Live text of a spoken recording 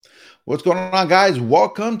What's going on, guys?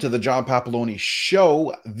 Welcome to the John Papaloni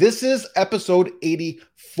Show. This is episode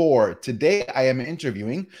 84. Today, I am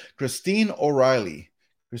interviewing Christine O'Reilly.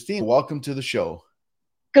 Christine, welcome to the show.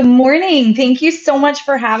 Good morning. Thank you so much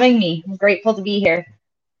for having me. I'm grateful to be here.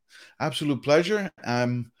 Absolute pleasure.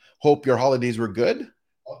 Hope your holidays were good.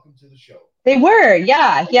 Welcome to the show. They were,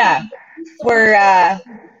 yeah. We're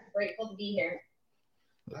grateful to be here.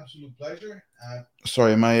 Absolute pleasure.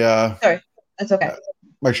 Sorry, Sorry, that's okay.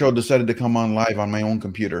 My show decided to come on live on my own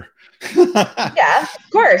computer. Yeah,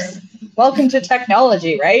 of course. Welcome to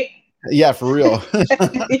technology, right? Yeah, for real.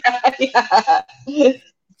 yeah.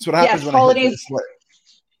 That's what happens when holidays.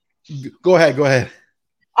 Go ahead.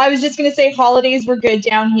 I was just going to say holidays were good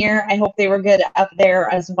down here. I hope they were good up there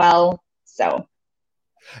as well. So.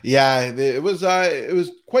 Yeah, it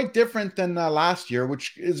was quite different than last year,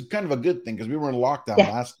 which is kind of a good thing because we were in lockdown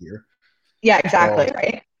last year. Yeah, exactly, so,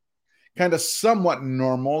 right. Kind of somewhat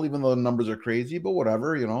normal, even though the numbers are crazy, but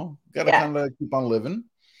whatever, got to kind of keep on living.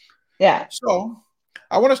 Yeah. So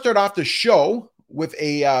I want to start off the show with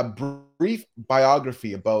a brief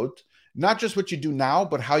biography about not just what you do now,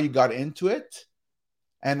 but how you got into it.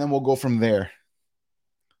 And then we'll go from there.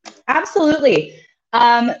 Absolutely.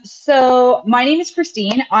 So my name is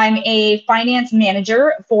Christine. I'm a finance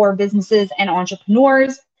manager for businesses and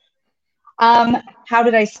entrepreneurs. How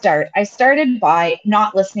did I start? I started by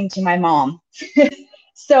not listening to my mom.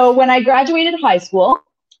 So when I graduated high school,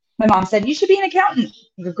 my mom said, you should be an accountant.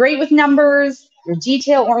 You're great with numbers. You're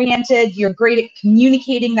detail oriented. You're great at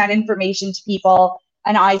communicating that information to people.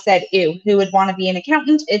 And I said, ew, who would want to be an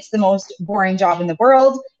accountant? It's the most boring job in the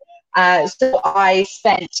world. So I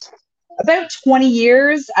spent about 20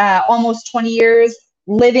 years, almost 20 years,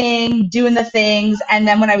 living, doing the things. And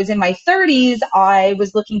then when I was in my 30s, I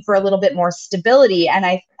was looking for a little bit more stability. And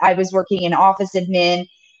I was working in office admin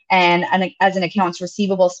and as an accounts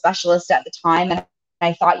receivable specialist at the time. And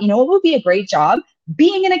I thought, what would be a great job?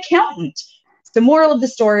 Being an accountant. The moral of the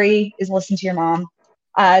story is listen to your mom.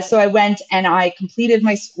 So I went and I completed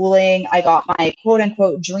my schooling. I got my quote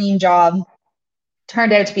unquote dream job.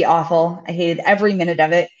 Turned out to be awful. I hated every minute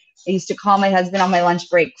of it. I used to call my husband on my lunch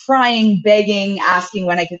break, crying, begging, asking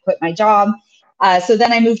when I could quit my job. So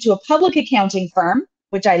then I moved to a public accounting firm,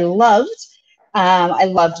 which I loved. I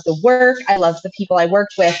loved the work. I loved the people I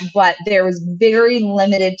worked with, but there was very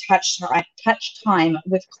limited touch time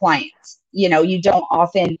with clients. You don't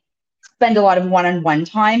often spend a lot of one-on-one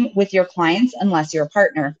time with your clients unless you're a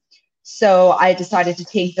partner. So I decided to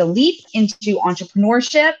take the leap into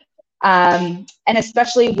entrepreneurship. And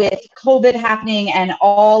especially with COVID happening and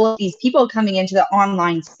all of these people coming into the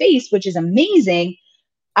online space, which is amazing.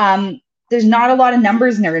 There's not a lot of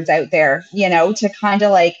numbers nerds out there, to kind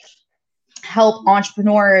of like help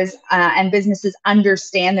entrepreneurs and businesses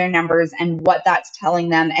understand their numbers and what that's telling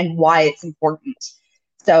them and why it's important.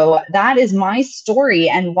 So that is my story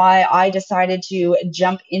and why I decided to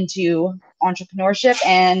jump into entrepreneurship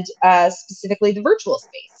and specifically the virtual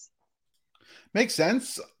space. Makes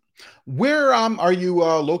sense. Where are you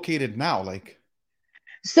located now?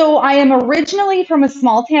 So I am originally from a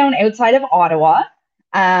small town outside of Ottawa,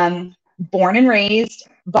 born and raised,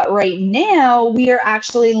 but right now we are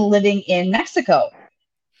actually living in Mexico.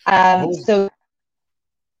 So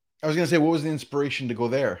I was going to say, what was the inspiration to go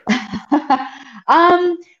there?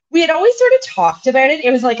 We had always sort of talked about it.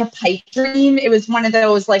 It was like a pipe dream. It was one of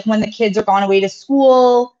those, like when the kids are gone away to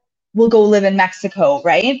school, we'll go live in Mexico,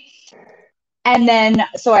 right? And then,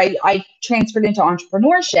 so I transferred into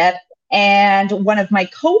entrepreneurship, and one of my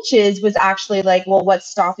coaches was actually like, well,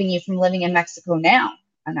 what's stopping you from living in Mexico now?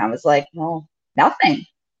 And I was like, well, nothing.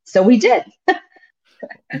 So we did.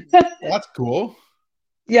 That's cool.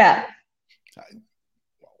 Yeah.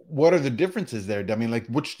 What are the differences there? I mean,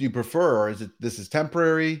 which do you prefer? Or this is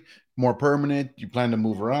temporary, more permanent? You plan to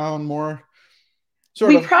move around more?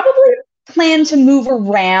 We probably plan to move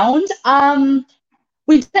around.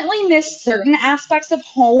 We definitely miss certain aspects of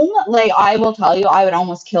home. Like I will tell you, I would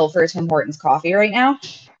almost kill for a Tim Hortons coffee right now.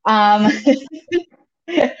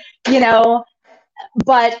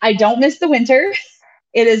 But I don't miss the winter.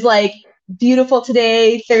 It is like beautiful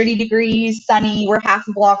today, 30 degrees, sunny. We're half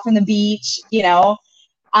a block from the beach,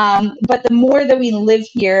 But the more that we live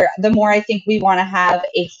here, the more I think we want to have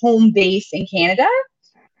a home base in Canada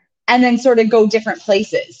and then sort of go different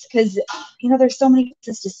places because, there's so many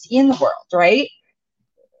places to see in the world, right?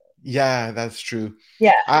 Yeah, that's true.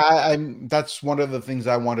 Yeah. That's one of the things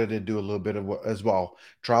I wanted to do a little bit of as well,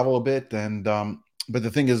 travel a bit. And, but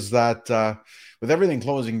the thing is that with everything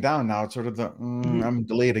closing down now, it's sort of I'm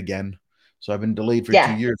delayed again. So I've been delayed for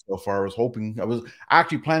 2 years so far. I was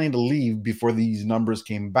actually planning to leave before these numbers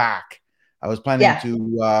came back. I was planning Yeah.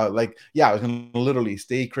 to I was going to literally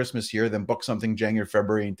stay Christmas here, then book something January,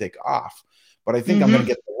 February, and take off. But I think I'm going to Mm-hmm.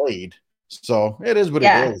 get delayed. So it is what it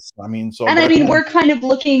Yeah. is. I mean, And but I I mean, plan. we're kind of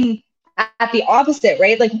looking at the opposite,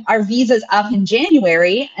 right? Like our visa's up in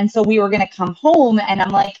January. And so we were going to come home. And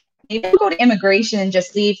I'm like, maybe we'll go to immigration and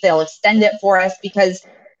just see if they'll extend it for us, because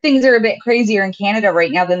things are a bit crazier in Canada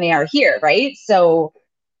right now than they are here, right? So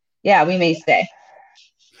yeah, we may stay.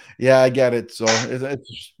 Yeah, I get it. So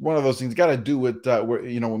it's one of those things. Got to do with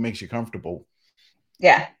what makes you comfortable.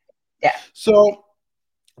 Yeah. Yeah. So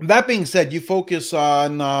that being said, you focus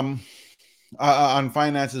on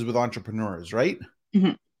finances with entrepreneurs, right?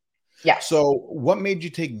 Mm-hmm. Yes. So what made you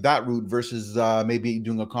take that route versus maybe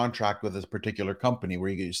doing a contract with this particular company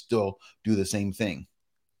where you still do the same thing?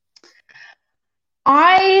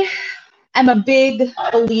 I am a big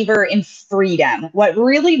believer in freedom. What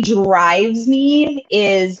really drives me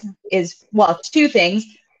is well, two things.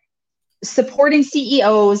 Supporting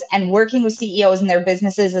CEOs and working with CEOs and their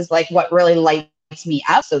businesses is like what really lights me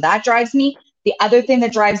up. So that drives me. The other thing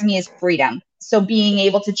that drives me is freedom. So being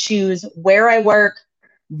able to choose where I work,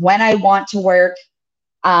 when I want to work,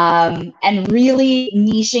 and really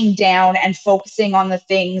niching down and focusing on the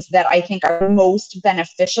things that I think are most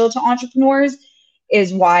beneficial to entrepreneurs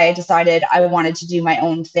is why I decided I wanted to do my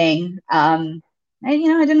own thing. I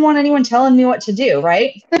didn't want anyone telling me what to do,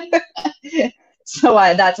 right? So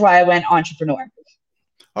that's why I went entrepreneur.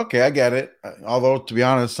 Okay, I get it. Although to be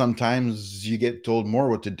honest, sometimes you get told more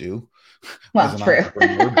what to do as Well, an true.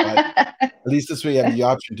 entrepreneur, but at least this way you have the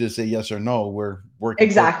option to say yes or no. We're working corporate,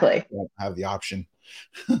 Exactly. we don't have the option.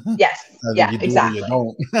 Yes. Either Yeah, you do or you exactly.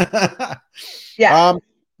 don't. Yeah.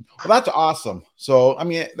 Well, that's awesome. So, I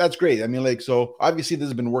mean, that's great. I mean, so obviously this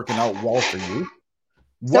has been working out well for you.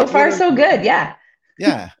 So What would far, have, so good. Yeah.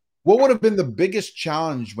 yeah, what would have been the biggest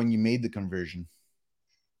challenge when you made the conversion?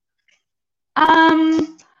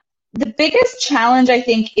 Um, the biggest challenge I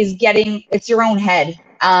think is it's your own head.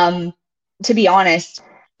 To be honest,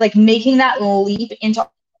 like making that leap into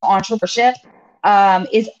entrepreneurship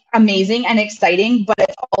is amazing and exciting, but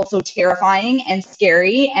it's also terrifying and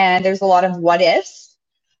scary. And there's a lot of what ifs.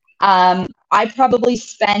 I probably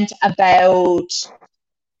spent about,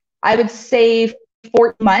 I would say,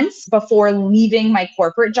 4 months before leaving my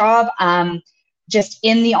corporate job, just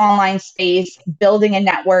in the online space, building a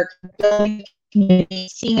network, building a community,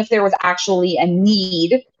 seeing if there was actually a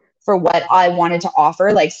need for what I wanted to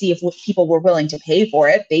offer, like see if people were willing to pay for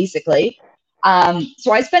it, basically.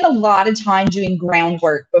 So I spent a lot of time doing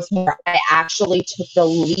groundwork before I actually took the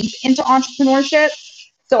leap into entrepreneurship.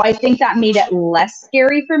 So I think that made it less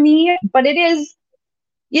scary for me, but it is,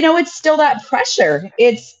 it's still that pressure.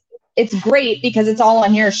 It's great because it's all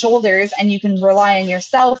on your shoulders and you can rely on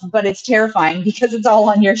yourself, but it's terrifying because it's all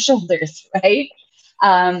on your shoulders, right?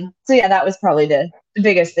 So yeah, that was probably the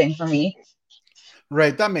biggest thing for me.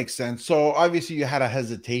 Right, that makes sense. So obviously you had a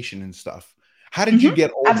hesitation and stuff. How did you Mm-hmm.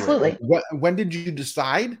 get over it? Like, Absolutely. when did you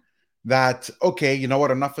decide that, okay, you know what,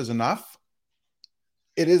 enough is enough?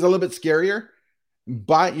 It is a little bit scarier,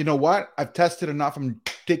 but you know what? I've tested enough. I'm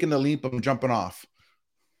taking the leap. I'm jumping off.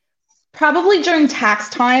 Probably during tax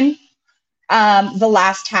time, the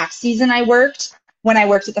last tax season I worked when I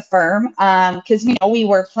worked at the firm, because we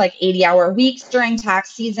worked like 80-hour weeks during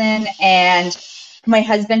tax season, and my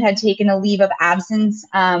husband had taken a leave of absence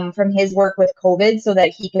from his work with COVID so that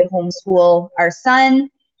he could homeschool our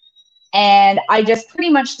son. And I just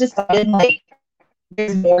pretty much decided like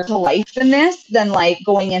there's more to life than this, than like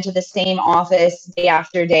going into the same office day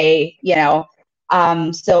after day.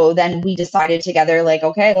 So then we decided together, like,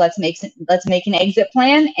 okay, let's make an exit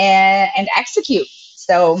plan and execute.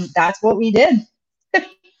 So that's what we did.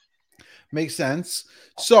 Makes sense.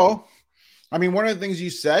 So, I mean, one of the things you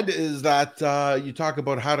said is that you talk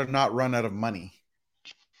about how to not run out of money.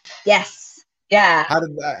 Yes. Yeah. How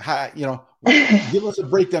did that? Give us a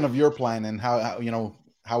breakdown of your plan and how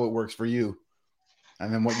it works for you,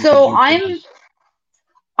 and then what you could So do.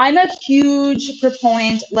 I'm a huge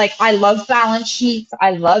proponent. Like, I love balance sheets.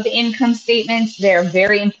 I love income statements. They're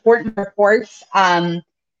very important reports.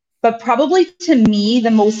 But probably to me,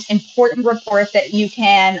 the most important report that you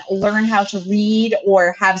can learn how to read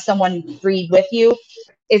or have someone read with you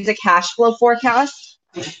is a cash flow forecast.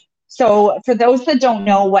 So for those that don't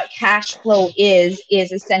know, what cash flow is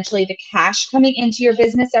essentially the cash coming into your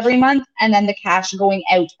business every month and then the cash going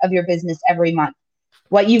out of your business every month.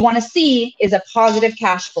 What you want to see is a positive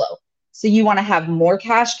cash flow. So you want to have more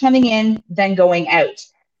cash coming in than going out.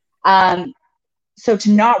 So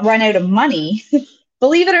to not run out of money,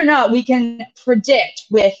 believe it or not, we can predict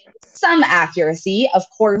with some accuracy. Of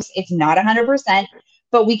course, it's not 100%,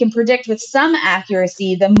 but we can predict with some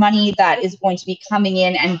accuracy the money that is going to be coming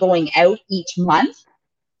in and going out each month.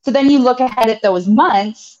 So then you look ahead at those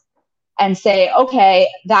months and say, okay,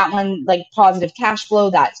 that one, like positive cash flow,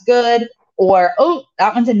 that's good. Or, oh,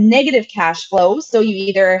 that one's a negative cash flow. So you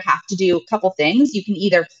either have to do a couple things. You can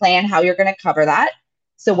either plan how you're going to cover that.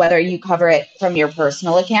 So whether you cover it from your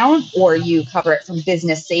personal account or you cover it from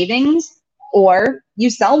business savings or you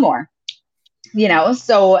sell more,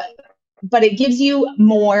 so, but it gives you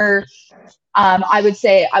more, I would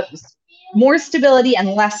say, more stability and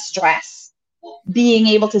less stress, being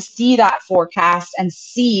able to see that forecast and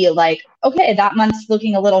see like, okay, that month's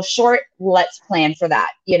looking a little short. Let's plan for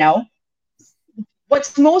that.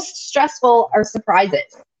 What's most stressful are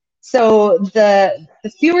surprises. So the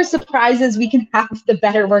fewer surprises we can have, the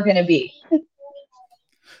better we're going to be.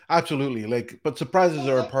 Absolutely. But surprises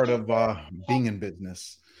are a part of being in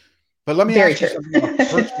business. But let me Very ask you true. something on a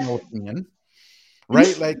personal opinion,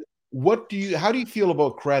 right? Like, how do you feel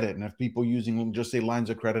about credit, and if people using just say lines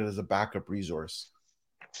of credit as a backup resource?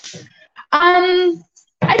 I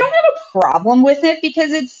don't have a problem with it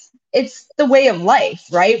because it's the way of life,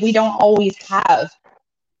 right? We don't always have.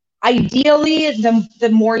 Ideally, the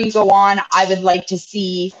more you go on, I would like to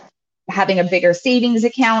see having a bigger savings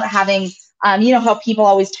account, having, how people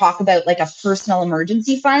always talk about like a personal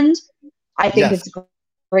emergency fund. I think Yes. it's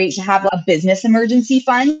great to have a business emergency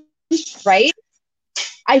fund, right?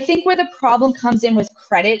 I think where the problem comes in with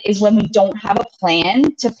credit is when we don't have a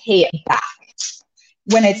plan to pay it back.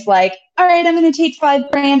 When it's like, all right, I'm going to take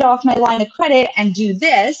 $5,000 off my line of credit and do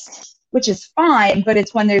this, which is fine, but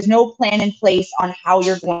it's when there's no plan in place on how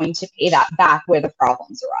you're going to pay that back where the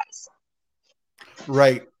problems arise.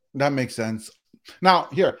 Right. That makes sense. Now,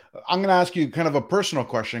 here, I'm going to ask you kind of a personal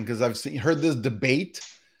question because I've heard this debate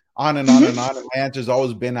on and on and on, and my answer has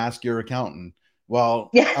always been ask your accountant. Well,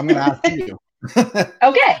 yeah. I'm going to ask you.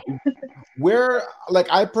 Okay.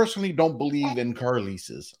 I personally don't believe in car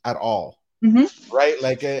leases at all. Right?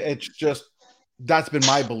 Like, it's just, that's been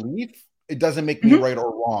my belief. It doesn't make me right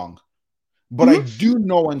or wrong. But I do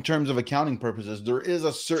know in terms of accounting purposes, there is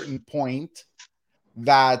a certain point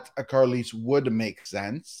that a car lease would make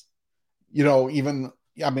sense.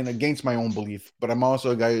 Against my own belief, but I'm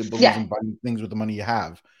also a guy who believes in buying things with the money you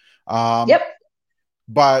have.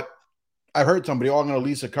 But I've heard somebody, I'm going to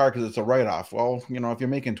lease a car because it's a write-off. Well, if you're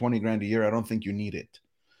making $20,000 a year, I don't think you need it.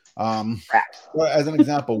 As an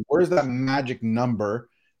example, where's that magic number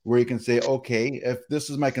where you can say, okay, if this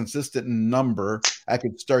is my consistent number, I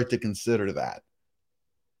could start to consider that?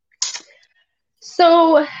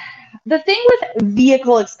 So the thing with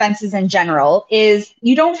vehicle expenses in general is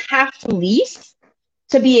you don't have to lease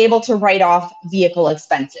to be able to write off vehicle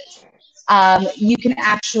expenses. You can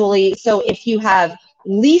actually, so if you have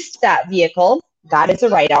leased that vehicle, that is a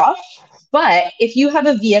write-off. But if you have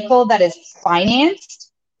a vehicle that is financed,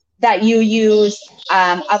 that you use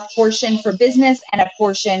a portion for business and a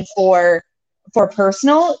portion for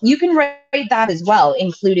personal, you can write that as well,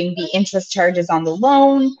 including the interest charges on the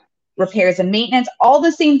loan, repairs and maintenance, all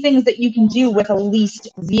the same things that you can do with a leased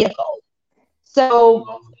vehicle.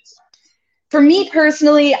 So for me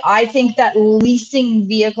personally, I think that leasing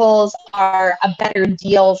vehicles are a better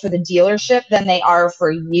deal for the dealership than they are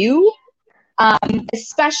for you,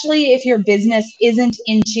 especially if your business isn't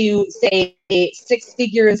into, say, six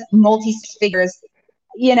figures, multi-six figures.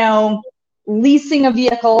 Leasing a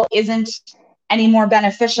vehicle isn't any more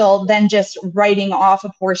beneficial than just writing off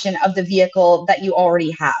a portion of the vehicle that you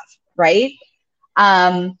already have, right?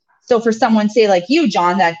 So for someone, say like you,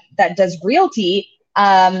 John, that does realty,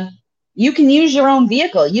 you can use your own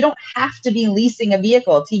vehicle. You don't have to be leasing a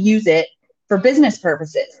vehicle to use it for business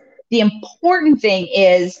purposes. The important thing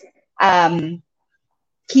is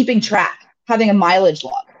keeping track, having a mileage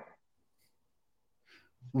log.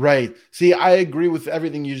 Right. See, I agree with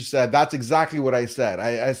everything you just said. That's exactly what I said.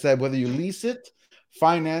 I said whether you lease it,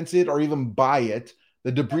 finance it, or even buy it,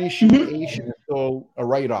 the depreciation is still a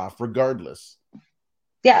write-off regardless.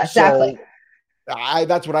 Yeah, exactly. So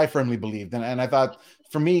that's what I firmly believed. And I thought,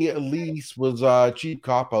 for me, a lease was a cheap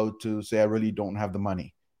cop-out to say I really don't have the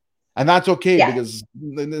money. And that's okay because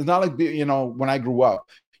it's not like, when I grew up,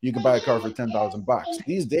 you could buy a car for $10,000.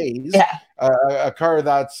 These days, a car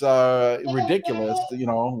that's ridiculous,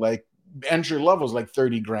 like entry level is like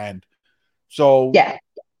 30 grand. So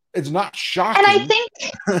it's not shocking.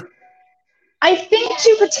 And I think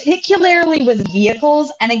too, particularly with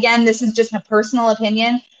vehicles, and again, this is just a personal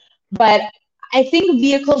opinion, but I think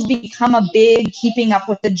vehicles become a big keeping up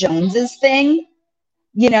with the Joneses thing.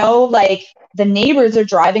 Like the neighbors are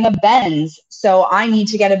driving a Benz, so I need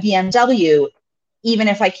to get a BMW, even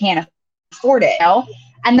if I can't afford it.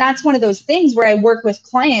 And that's one of those things where I work with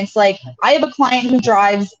clients. Like, I have a client who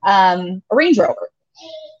drives a Range Rover,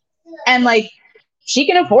 and like, she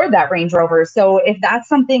can afford that Range Rover. So if that's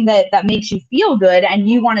something that makes you feel good and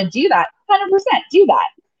you want to do that, 100% do that.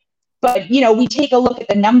 But, we take a look at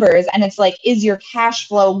the numbers and it's like, is your cash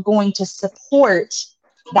flow going to support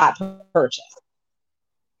that purchase?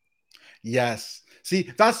 Yes.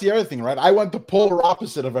 See, that's the other thing, right? I went the polar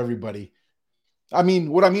opposite of everybody. I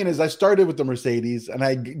mean, what I mean is I started with the Mercedes and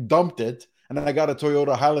I dumped it and then I got a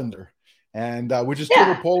Toyota Highlander, and which is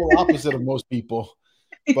total polar opposite of most people.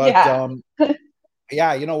 But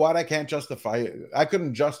yeah, you know what? I can't justify it. I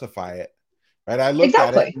couldn't justify it. Right. I looked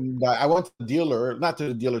at it and I went to the dealer, not to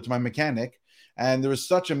the dealer, to my mechanic, and there was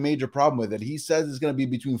such a major problem with it. He says it's going to be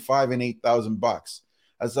between $5,000 and $8,000.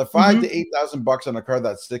 As a $5,000 to $8,000 on a car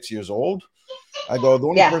that's 6 years old, I go, the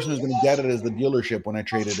only person who's going to get it is the dealership when I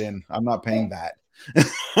trade it in. I'm not paying that.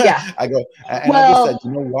 I go, and I just said,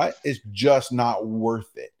 you know what? It's just not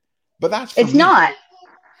worth it. But that's it's not.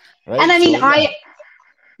 Right? And I mean, so,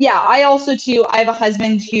 I also too, I have a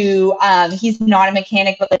husband who, he's not a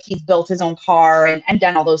mechanic, but like, he's built his own car and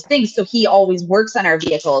done all those things. So he always works on our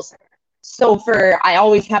vehicles. So I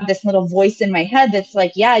always have this little voice in my head that's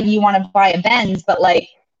like, yeah, you want to buy a Benz, but like,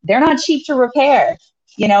 they're not cheap to repair.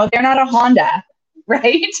 They're not a Honda,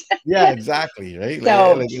 right? Yeah, exactly. Right.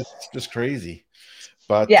 So, like, it's just crazy.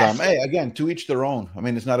 But hey, again, to each their own. I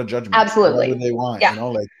mean, it's not a judgment. Absolutely. Whatever they want,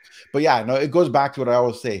 But yeah, no, it goes back to what I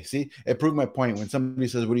always say. See, it proved my point. When somebody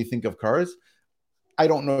says, what do you think of cars? I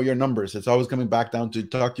don't know your numbers. It's always coming back down to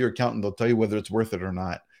talk to your accountant. They'll tell you whether it's worth it or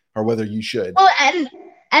not, or whether you should. Well, and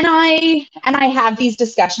I have these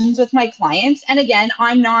discussions with my clients. And again,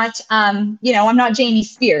 I'm not, I'm not Jamie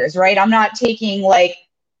Spears, right? I'm not taking what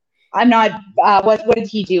did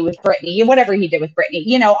he do with Britney? Whatever he did with Britney.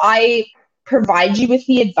 I provide you with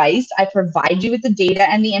the advice. I provide you with the data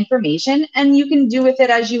and the information, and you can do with it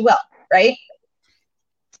as you will, right?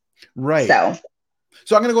 Right. So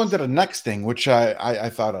I'm going to go into the next thing, which I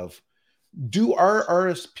thought of. Do our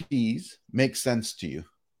RSPs make sense to you?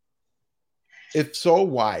 If so,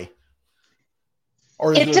 why?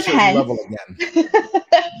 Or is it a certain level again?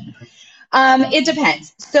 It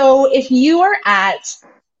depends. So if you are at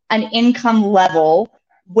an income level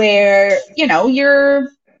where,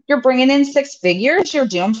 you're bringing in six figures, you're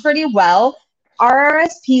doing pretty well,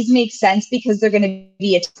 RRSPs make sense because they're going to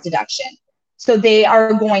be a tax deduction. So they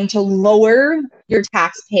are going to lower your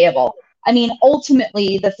tax payable. I mean,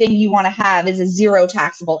 ultimately, the thing you want to have is a zero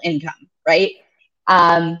taxable income, right?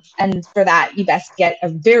 And for that, you best get a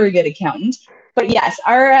very good accountant. But yes,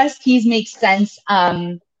 RRSPs make sense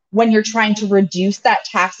when you're trying to reduce that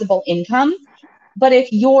taxable income. But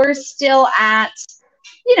if you're still at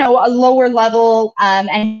a lower level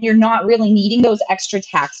and you're not really needing those extra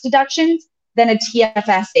tax deductions, then a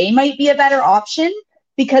TFSA might be a better option,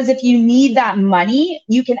 because if you need that money,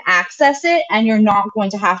 you can access it and you're not going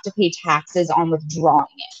to have to pay taxes on withdrawing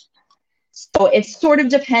it. So it sort of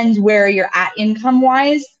depends where you're at income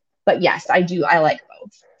wise, but yes, I like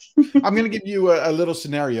both. I'm going to give you a little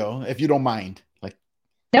scenario, if you don't mind.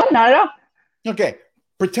 No, not at all. Okay.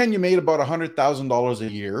 Pretend you made about $100,000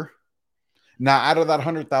 a year. Now, out of that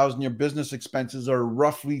 100,000, your business expenses are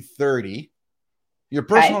roughly 30. Your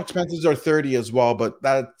personal expenses are 30 as well, but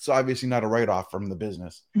that's obviously not a write-off from the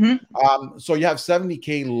business. Mm-hmm. So you have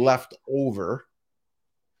 70K left over.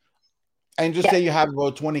 And just say you have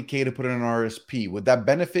about 20K to put in an RSP. Would that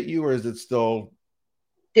benefit you, or is it still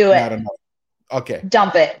not enough? Okay.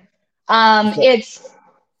 Dump it.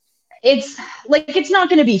 It's like, it's not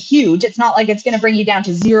going to be huge. It's not like it's going to bring you down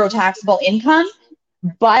to zero taxable income.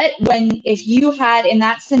 But if you had, in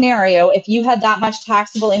that scenario, if you had that much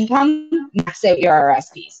taxable income, max out your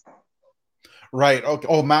RSPs. Right. Okay.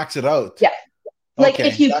 Oh, max it out. Yeah. Like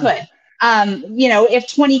if you could, if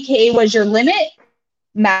 20K was your limit,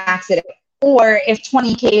 max it out. Or if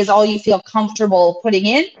 20K is all you feel comfortable putting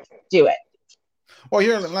in, do it. Well,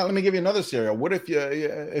 here, let me give you another scenario. What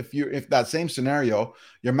if that same scenario,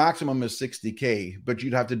 your maximum is 60K, but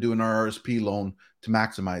you'd have to do an RSP loan to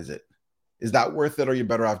maximize it? Is that worth it, or are you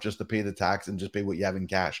better off just to pay the tax and just pay what you have in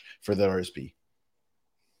cash for the RSP?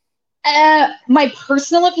 My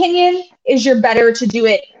personal opinion is you're better to do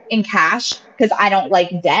it in cash, because I don't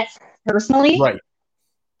like debt personally. Right.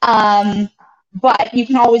 But you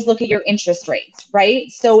can always look at your interest rates, right?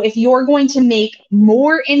 So if you're going to make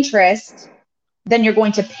more interest than you're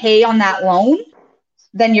going to pay on that loan,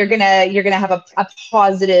 then you're gonna have a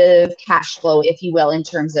positive cash flow, if you will, in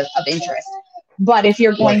terms of interest. But if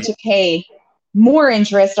you're going to pay more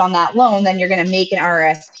interest on that loan than you're going to make in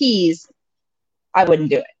RSPs, I wouldn't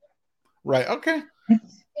do it. Right. Okay.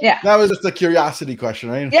 Yeah. That was just a curiosity question,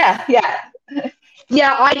 right? Yeah.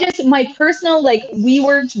 My personal, like, we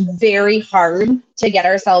worked very hard to get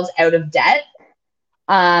ourselves out of debt.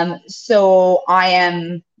 So I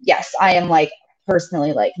am like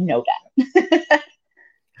personally like no debt.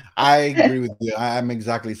 I agree with you. I'm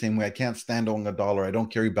exactly the same way. I can't stand owing a dollar. I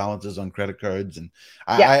don't carry balances on credit cards, and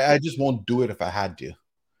Yeah. I just won't do it if I had to.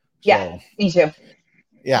 Yeah. So Me too.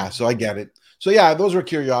 yeah, so I get it. So yeah, those were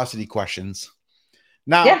curiosity questions.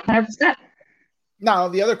 Yeah. Now, 100%. now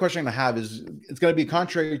the other question I have is it's going to be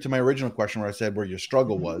contrary to my original question where I said where your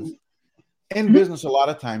struggle was. In Mm-hmm. business, a lot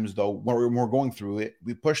of times though, when we're going through it,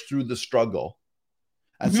 we push through the struggle,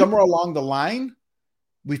 and Mm-hmm. somewhere along the line,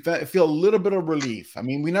 we feel a little bit of relief. I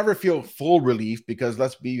mean, we never feel full relief because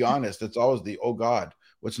let's be honest, it's always the, oh God,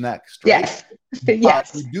 what's next, right? Yes. But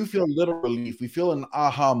Yes. we do feel a little relief. We feel an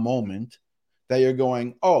aha moment that you're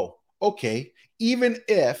going, oh, okay, even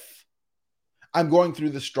if I'm going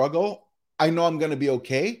through the struggle, I know I'm going to be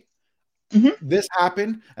okay. Mm-hmm. This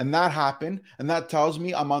happened and that tells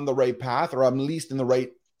me I'm on the right path or I'm at least in the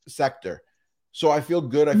right sector. So I feel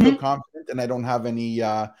good, I feel Mm-hmm. confident, and I don't have any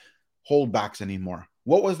holdbacks anymore.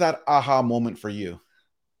 What was that aha moment for you?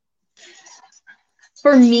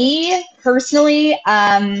 For me personally,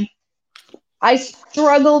 I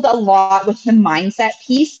struggled a lot with the mindset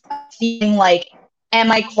piece, feeling like,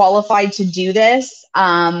 am I qualified to do this?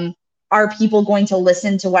 Are people going to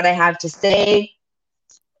listen to what I have to say?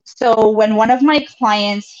 So when one of my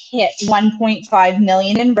clients hit 1.5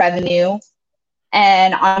 million in revenue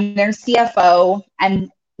and I'm their CFO,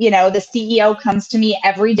 and the CEO comes to me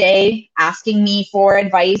every day asking me for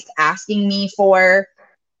advice, asking me for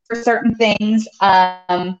certain things,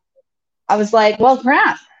 I was like, well,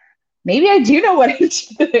 crap, maybe I do know what I'm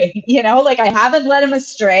doing. Like, I haven't led him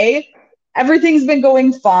astray. Everything's been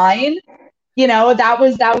going fine.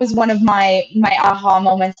 That was one of my aha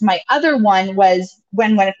moments. My other one was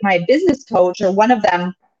when my business coach, or one of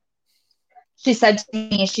them, she said to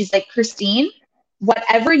me, she's like, Christine,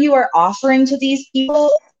 whatever you are offering to these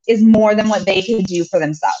people is more than what they could do for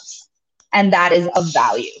themselves. And that is of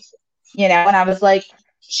value. And I was like,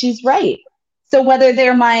 she's right. So whether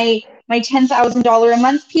they're my $10,000 a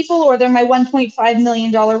month people or they're my $1.5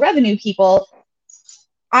 million revenue people,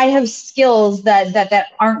 I have skills that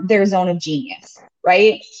aren't their zone of genius,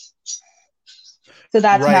 right? So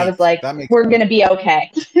that's when I Right. was like, That makes we're sense. going to be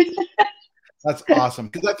okay. That's awesome.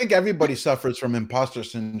 Because I think everybody suffers from imposter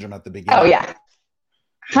syndrome at the Oh, beginning. yeah, Right.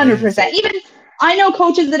 So 100%. Even I know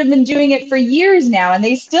coaches that have been doing it for years now, and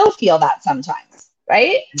they still feel that sometimes,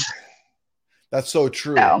 right? that's so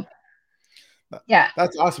true. So, yeah.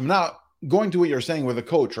 That's awesome. Now, going to what you're saying with a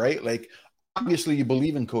coach, right? Like, obviously, you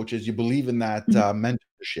believe in coaches, you believe in that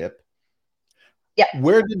mentorship. Yeah.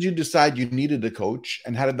 Where did you decide you needed a coach,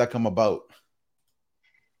 and how did that come about?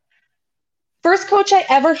 First coach I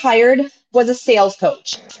ever hired was a sales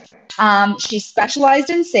coach. She specialized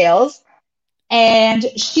in sales, and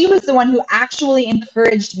she was the one who actually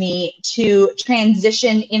encouraged me to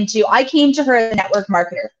transition into, I came to her as a network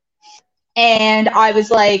marketer. And I was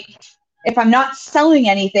like, if I'm not selling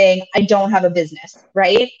anything, I don't have a business,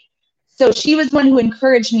 right? So she was one who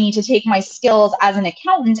encouraged me to take my skills as an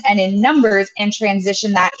accountant and in numbers and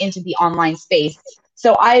transition that into the online space.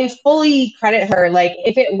 So I fully credit her. Like,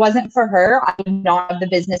 if it wasn't for her, I would not have the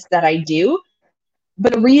business that I do.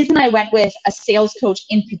 But the reason I went with a sales coach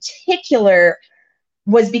in particular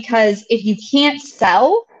was because if you can't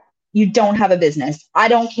sell, you don't have a business. I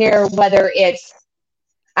don't care whether it's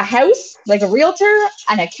a house, like a realtor,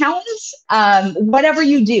 an accountant, whatever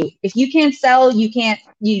you do. If you can't sell, you don't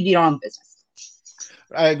have a business.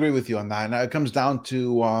 I agree with you on that. And it comes down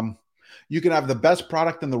to you can have the best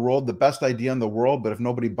product in the world, the best idea in the world, but if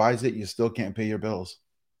nobody buys it, you still can't pay your bills.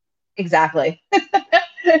 Exactly.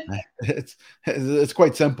 It's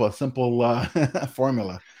quite simple, a simple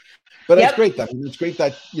formula. But it's Yep. great that it's great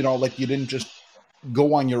that like you didn't just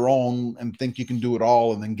go on your own and think you can do it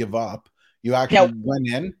all and then give up. You Nope. actually went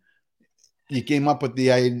in, you came up with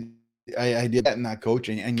the idea in that coach,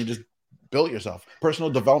 and you just built yourself. Personal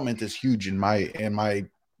development is huge in my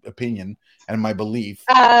opinion and my belief.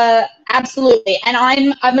 Absolutely. And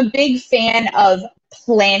I'm a big fan of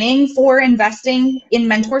planning for investing in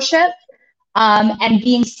mentorship, and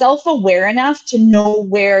being self-aware enough to know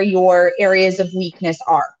where your areas of weakness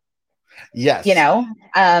are, Yes.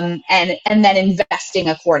 and then investing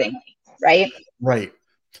accordingly, right? Right.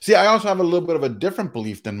 See, I also have a little bit of a different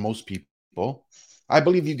belief than most people. I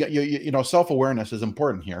believe self-awareness is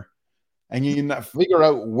important here. And you figure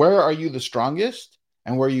out where are you the strongest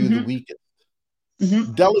and where are you the Mm-hmm. weakest.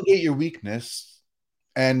 Mm-hmm. Delegate your weakness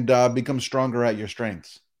and become stronger at your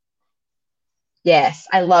strengths. Yes,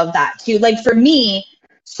 I love that too. Like for me,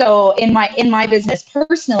 so in my business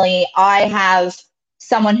personally, I have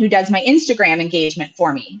someone who does my Instagram engagement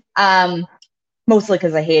for me. Mostly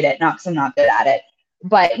because I hate it, not because I'm not good at it.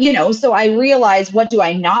 But so I realize, what do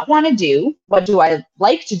I not want to do? What do I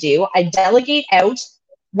like to do? I delegate out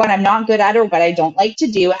what I'm not good at or what I don't like to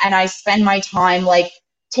do, and I spend my time like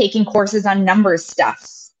taking courses on number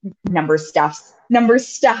stuff,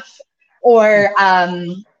 or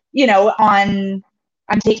on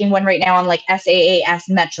I'm taking one right now on like SaaS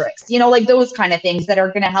metrics, like those kind of things that are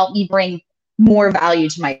going to help me bring more value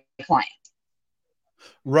to my client.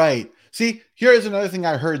 Right. See, here's another thing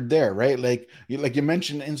I heard there, right? Like you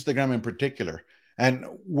mentioned Instagram in particular. And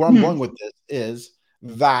where I'm Mhm. going with this is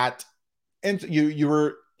that, and you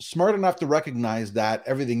were smart enough to recognize that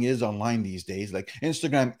everything is online these days. Like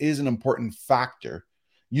Instagram is an important factor.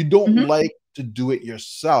 You don't Mhm. like to do it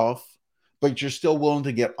yourself, but you're still willing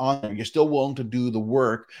to get on there. You're still willing to do the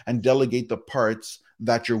work and delegate the parts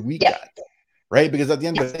that you're weak Yep. at, right? Because at the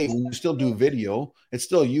end of Yes. the day, when you still do video, it's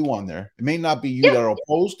still you on there. It may not be you Yep. that'll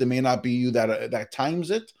post. It may not be you that times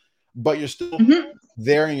it, but you're still Mhm.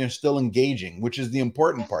 there and you're still engaging, which is the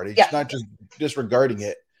important part. It's Yep. not just disregarding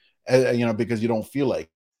it, because you don't feel like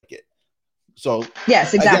it. So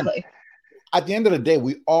Yes, again, exactly. at the end of the day,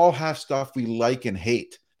 we all have stuff we like and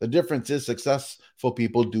hate. The difference is successful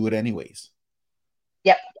people do it anyways,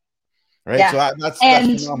 Yep. right? So Yeah. that's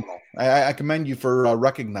And phenomenal. I commend you for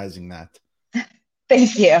recognizing that.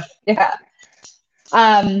 thank you. Yeah.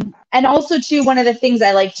 And also too, one of the things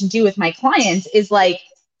I like to do with my clients is like,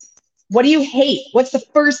 what do you hate? What's the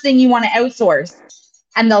first thing you want to outsource?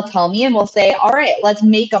 And they'll tell me, and we'll say, all right, let's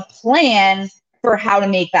make a plan for how to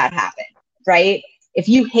make that happen. Right? If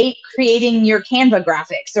you hate creating your Canva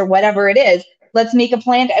graphics or whatever it is, let's make a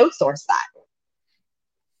plan to outsource that.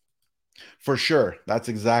 For sure. That's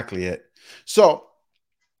exactly it. So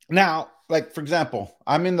now, like for example,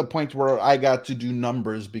 I'm in the point where I got to do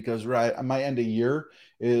numbers because right my end of year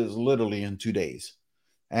is literally in 2 days.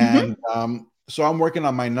 Mm-hmm. And so I'm working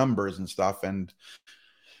on my numbers and stuff. And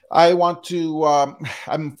I want to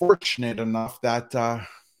I'm fortunate enough that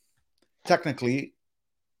technically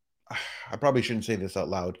I probably shouldn't say this out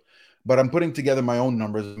loud, but I'm putting together my own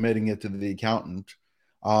numbers, submitting it to the accountant.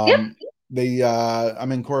 Yep. They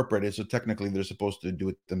I'm incorporated, so technically they're supposed to do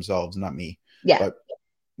it themselves, not me. Yeah. But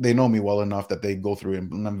they know me well enough that they go through it,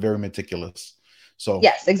 and I'm very meticulous. So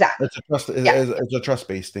Yes, exactly. Yeah. it's a trust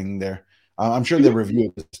based thing there. I'm sure they Mm-hmm.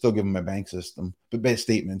 review it, still give them my bank system, but bank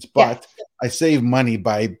statements. Yeah. But I save money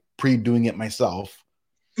by pre-doing it myself.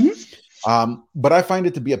 Mm-hmm. But I find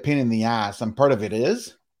it to be a pain in the ass, and part of it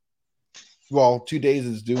is, well, 2 days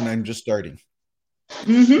is due, and I'm just starting.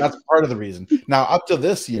 Mm-hmm. That's part of the reason. Now, up to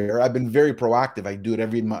this year, I've been very proactive. I do it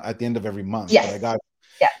every month at the end of every month, but Yes.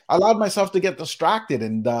 Yeah. I allowed myself to get distracted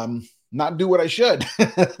and not do what I should.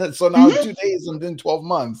 So now Mm-hmm. 2 days and then 12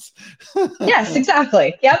 months. Yes,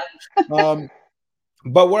 exactly. Yep. um,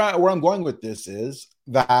 but where I'm going with this is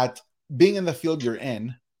that being in the field you're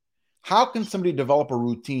in, how can somebody develop a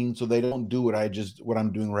routine so they don't do what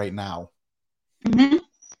I'm doing right now? Mm-hmm.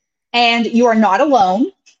 And you are not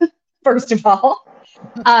alone, first of all.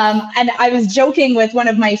 And I was joking with one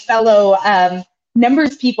of my fellow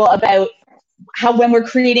numbers people about how when we're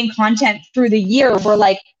creating content through the year, we're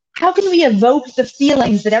like, how can we evoke the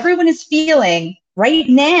feelings that everyone is feeling right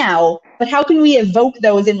now? But how can we evoke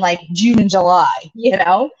those in like June and July?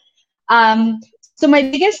 So my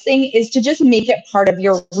biggest thing is to just make it part of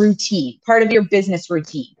your routine, part of your business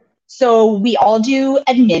routine. So we all do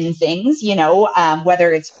admin things,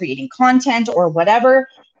 whether it's creating content or whatever,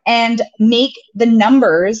 and make the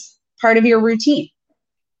numbers part of your routine.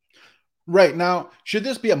 Right now, should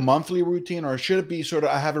this be a monthly routine or should it be sort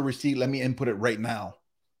of I have a receipt, let me input it right now,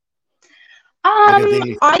 like a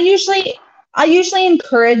daily I thing? usually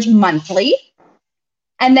encourage monthly,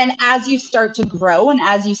 and then as you start to grow and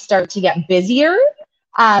as you start to get busier,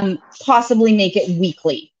 possibly make it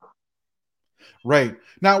weekly. Right.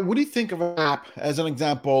 Now, what do you think of an app as an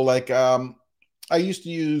example? Like I used to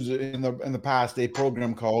use in the past a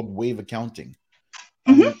program called Wave Accounting.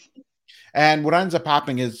 Mm-hmm. And what ends up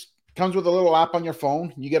happening is comes with a little app on your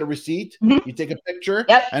phone. You get a receipt, Mm-hmm. you take a picture,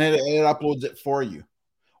 Yep. and it uploads it for you.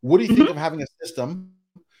 What do you think Mm-hmm. of having a system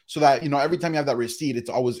so that every time you have that receipt, it's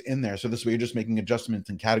always in there? So this way, you're just making adjustments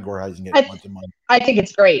and categorizing it I, month to month. I think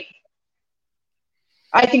it's great.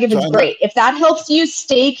 I think if So it's and that great. If that helps you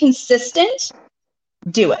stay consistent,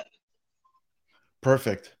 do it.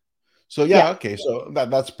 perfect. So yeah, Yeah. okay. So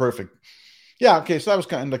that's perfect. Yeah, okay. So that was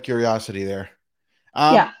kind of curiosity there.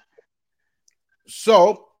 Yeah. Um,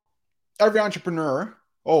 so every entrepreneur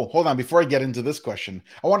Oh, hold on. Before I get into this question,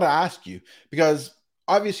 I want to ask you because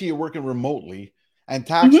obviously you're working remotely and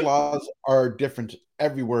tax Hmm. laws are different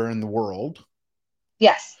everywhere in the world.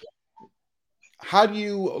 Yes. How do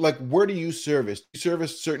you like where do you service? Do you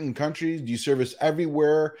service certain countries? Do you service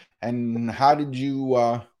everywhere? And how do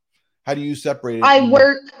you separate it? I And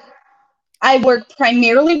work I work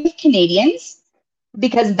primarily with Canadians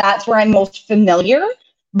because that's where I'm most familiar.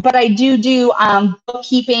 But I do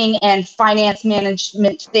bookkeeping and finance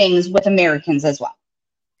management things with Americans as well.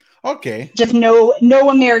 okay. Just no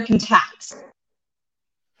American tax.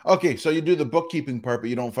 Okay, so you do the bookkeeping part, but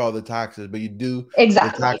you don't file the taxes, but you do the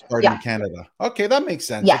tax Exactly. part in Yeah. Canada. Okay, that makes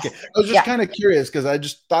sense. Okay, Yes. I was just Yeah. kind of curious because I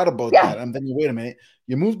just thought about Yeah. that. I'm thinking, wait a minute,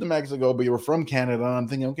 you moved to Mexico, but you were from Canada. And I'm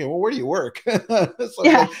thinking, okay, well, where do you work? So it's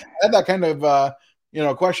Yeah. like I had that kind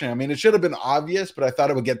of question. I mean, it should have been obvious, but I thought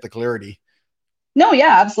it would get the clarity. No,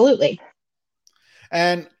 yeah, absolutely.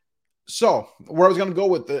 And so where I was going to go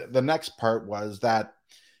with the next part was that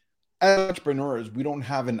as entrepreneurs, we don't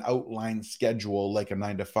have an outlined schedule like a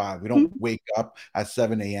 9 to 5. We don't Mhm. wake up at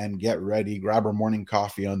 7 a.m., get ready, grab our morning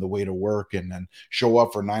coffee on the way to work, and then show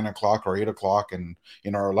up for 9 o'clock or 8 o'clock. And,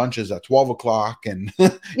 our lunch is at 12 o'clock. And,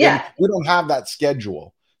 Yeah. we don't have that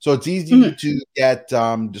schedule. So it's easy Hmm. to get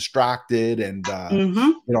distracted and,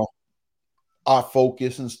 Hmm. off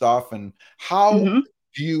focus and stuff. And how Hmm.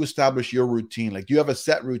 do you establish your routine? Like, do you have a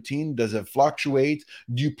set routine? Does it fluctuate?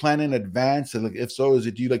 Do you plan in advance? And like, if so,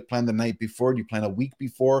 do you like plan the night before? Do you plan a week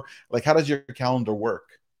before? Like, how does your calendar work?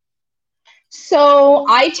 So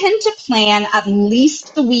I tend to plan at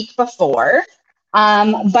least the week before,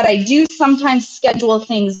 but I do sometimes schedule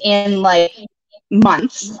things in like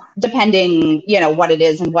months, depending, what it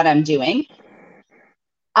is and what I'm doing.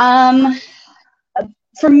 Um,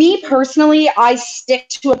 for me personally, I stick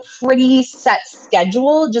to a pretty set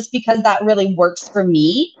schedule just because that really works for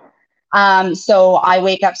me. So I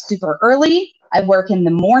wake up super early. I work in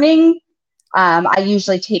the morning. I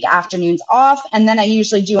usually take afternoons off, and then I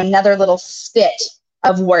usually do another little spit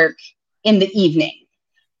of work in the evening.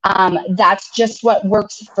 That's just what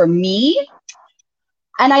works for me.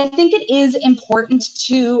 And I think it is important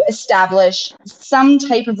to establish some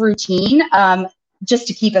type of routine just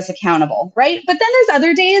to keep us accountable, right? But then there's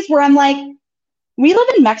other days where I'm like, we live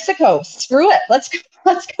in Mexico. Screw it. Let's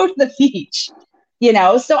go to the beach.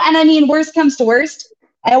 So, and I mean, worst comes to worst,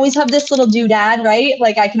 I always have this little doodad, right?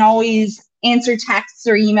 Like I can always answer texts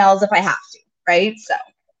or emails if I have to, right? So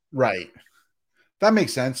Right. That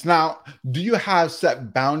makes sense. Now, do you have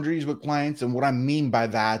set boundaries with clients? And what I mean by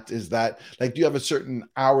that is that, like, do you have a certain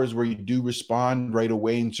hours where you do respond right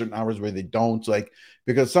away and certain hours where they don't? Like,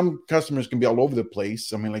 because some customers can be all over the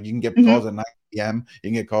place. I mean, like, you can get calls mhm. at 9 p.m., you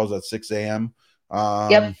can get calls at 6 a.m.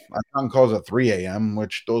 Yep, I've gotten calls at 3 a.m.,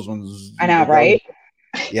 which those ones, I know, like, that was, right?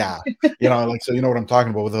 yeah, like, so you know what I'm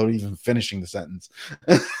talking about without even finishing the sentence.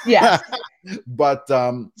 Yes. But,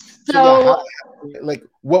 so yeah, So like,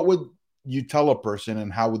 what would you tell a person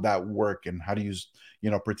and how would that work and how do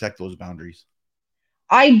you protect those boundaries?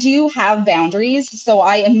 I do have boundaries. So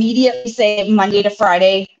I immediately say Monday to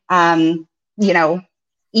Friday, you know,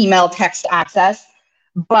 email, text access.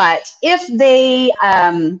 But if they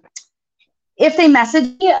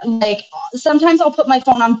message me, like sometimes I'll put my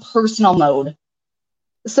phone on personal mode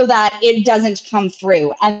so that it doesn't come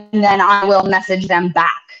through. And then I will message them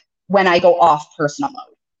back when I go off personal mode.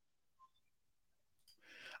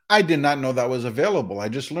 I did not know that was available. I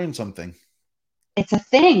just learned something. It's a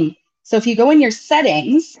thing. So if you go in your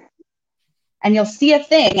settings and you'll see a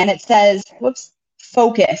thing and it says, whoops,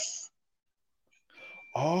 focus.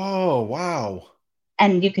 Oh, wow.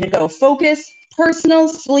 And you can go focus, personal,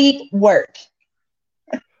 sleep, work.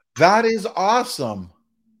 That is awesome.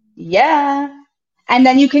 Yeah. And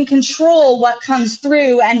then you can control what comes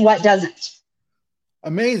through and what doesn't.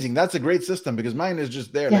 Amazing. That's a great system because mine is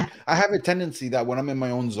just there. Yeah. Like, I have a tendency that when I'm in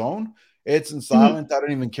my own zone, it's in Mhm. silent. I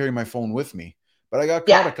don't even carry my phone with me. But I got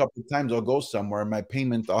caught Yeah. a couple of times. I'll go somewhere, my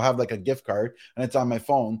payment, I'll have like a gift card and it's on my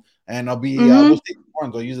phone. And we'll Hmm. say Tim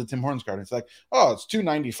Hortons. I'll use a Tim Hortons card. It's like, oh, it's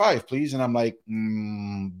 $2.95, please. And I'm like,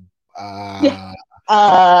 Yeah. uh,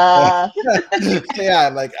 Uh, yeah,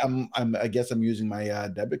 like I guess I'm using my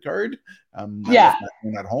debit card. I yeah. left my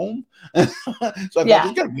phone at home. So I thought Yeah.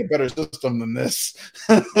 there's gotta be a better system than this.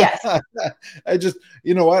 Yes. I just,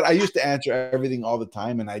 you know what? I used to answer everything all the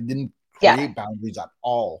time and I didn't Yeah. create boundaries at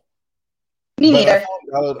all. Me But neither.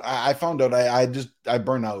 I found out I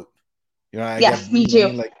burn out. I get, Yes, me too.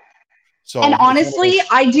 like, And so it's one of honestly, those.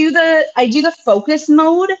 I do the focus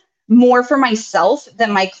mode more for myself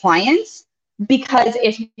than my clients because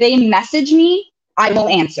if they message me, I will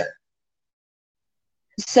answer.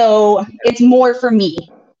 So it's more for me.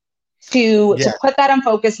 to put that on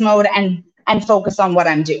focus mode and focus on what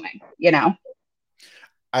I'm doing, you know?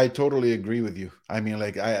 I totally agree with you. I mean,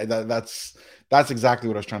 like that's exactly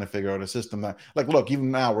what I was trying to figure out, a system that, like, look, even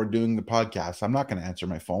now we're doing the podcast. I'm not going to answer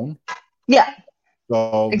my phone. Yeah,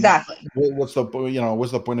 So exactly. what's the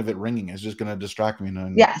point of it ringing? It's just going to distract me.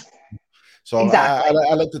 Yes, So exactly.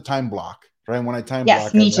 I like to time block, right? When I time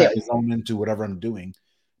Yes, block, me too. I zone into whatever I'm doing,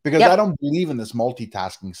 because I Yep. don't believe in this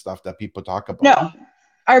multitasking stuff that people talk about. No,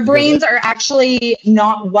 our Because brains are actually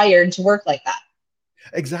not wired to work like that.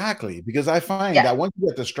 exactly, because I find Yeah. that once you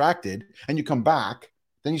get distracted and you come back,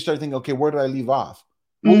 then you start thinking, okay, where did I leave off?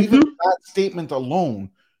 Well, even Mm-hmm. that statement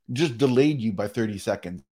alone just delayed you by 30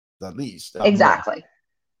 seconds at least, more. Exactly.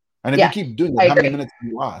 And if you Yeah, keep doing I it, how many agree. minutes have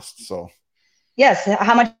you lost? So Yes.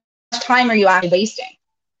 How much time are you actually wasting?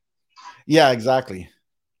 yeah, exactly.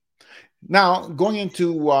 Now going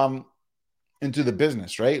into the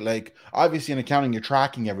business, right? Like obviously in accounting, you're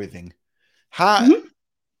tracking everything. How Mm-hmm.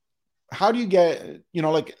 how do you get,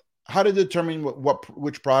 like, how to determine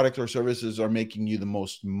which products or services are making you the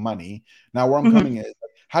most money? Now where I'm Mm-hmm. coming is,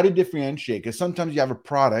 how to differentiate, because sometimes you have a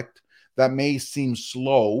product that may seem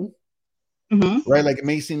slow, Mm-hmm. right? Like it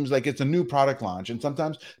may seem like it's a new product launch, and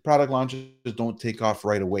sometimes product launches don't take off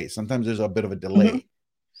right away. Sometimes there's a bit of a Mm-hmm. delay.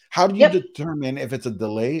 How do you Yep. determine if it's a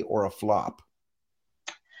delay or a flop?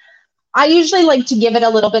 I usually like to give it a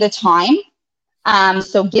little bit of time.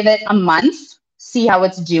 So give it a month, see how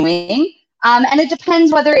it's doing. And it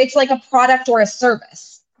depends whether it's like a product or a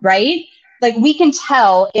service, right? Like we can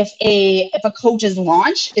tell if a coach's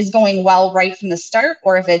launch is going well right from the start,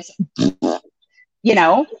 or if it's,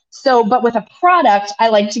 so, but with a product, I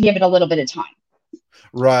like to give it a little bit of time.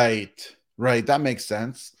 Right. That makes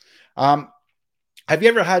sense. Um, have you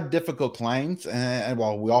ever had difficult clients? And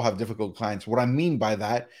well, we all have difficult clients. What I mean by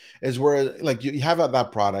that is where, like, you have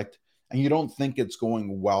that product and you don't think it's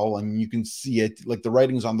going well, and you can see it, like the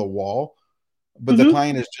writing's on the wall, but the Mm-hmm.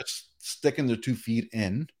 client is just sticking their 2 feet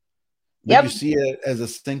in, but you Yep. see it as a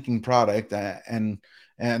stinking product, and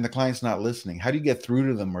the client's not listening. How do you get through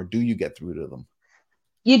to them, or do you get through to them?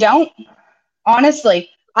 You don't. Honestly,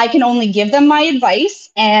 I can only give them my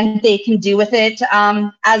advice and they can do with it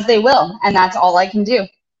as they will. And that's all I can do.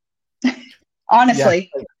 Yeah,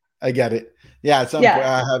 Honestly. I get it. Yeah, at some point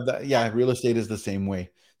Yeah. I have that. Yeah, real estate is the same way.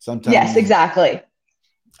 Yes, Sometimes exactly.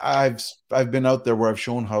 I've been out there where I've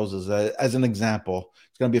shown houses, as an example.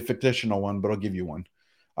 It's going to be a fictional one, but I'll give you one.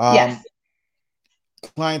 Yes. Um,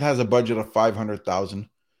 Client has a budget of 500,000.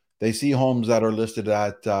 They see homes that are listed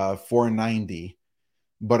at 490,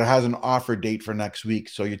 but it has an offer date for next week.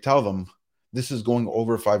 So you tell them this is going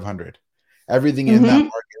over 500. Everything in that Mm-hmm.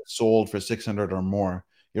 market is sold for 600 or more.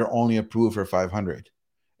 You're only approved for 500.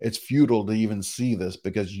 It's futile to even see this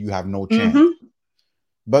because you have no chance. Mm-hmm.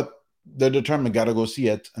 But they're determined, got to go see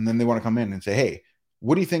it, and then they want to come in and say, "Hey,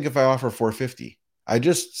 what do you think if I offer 450? I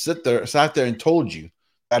just sat there and told you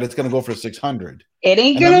that it's going to go for 600." It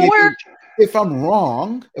ain't And then gonna maybe work. if I'm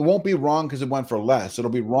wrong, it won't be wrong because it went for less.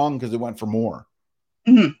 It'll be wrong because it went for more.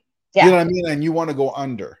 Mm-hmm. You know Yeah. what I mean? And you want to go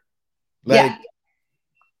under. Yeah. Like,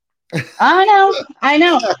 I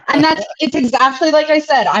know. And it's exactly like I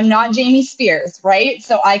said, I'm not Jamie Spears, right?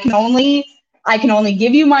 So I can only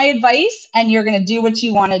give you my advice and you're gonna do what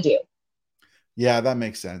you want to do. yeah, that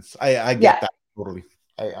makes sense. I Yeah. get that totally.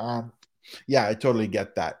 Yeah, I totally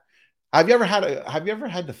get that. Have you ever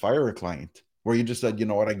had to fire a client where you just said, you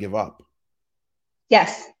know what, I give up?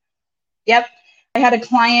 Yes. Yep. I had a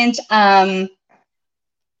client,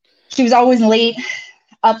 she was always late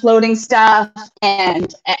uploading stuff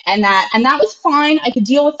and that was fine. I could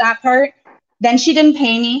deal with that part. Then she didn't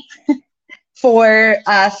pay me for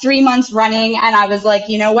 3 months running, and I was like,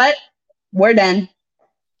 you know what? We're done.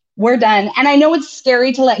 We're done. And I know it's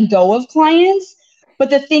scary to let go of clients, but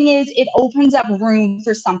the thing is, it opens up room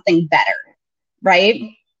for something better, right?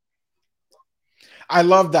 I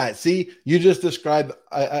love that. See, you just described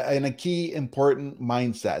a key important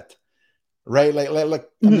mindset, right? Like I'm going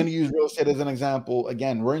Mm-hmm. to use real estate as an example.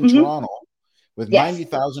 Again, we're in Mm-hmm. Toronto with Yes.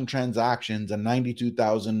 90,000 transactions and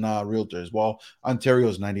 92,000 realtors. Well,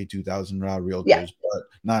 Ontario's 92,000 Yeah. realtors, but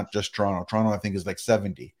not just Toronto. Toronto, I think, is like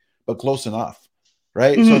 70, but close enough,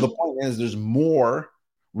 right? So the Mm-hmm. point is, there's more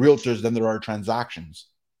realtors than there are transactions.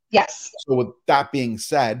 Yes. So with that being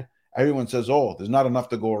said, everyone says, "Oh, there's not enough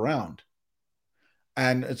to go around,"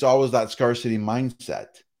 and it's always that scarcity mindset.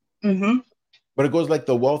 Mm-hmm. But it goes like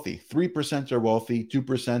the wealthy. 3% are wealthy,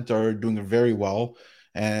 2% are doing very well,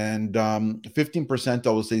 and 15%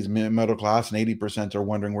 always says middle class, and 80% are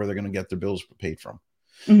wondering where they're going to get their bills paid from.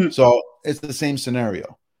 Mm-hmm. So it's the same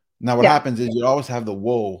scenario. Now, what Yeah. happens is you always have the,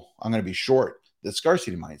 whoa, I'm going to be short. the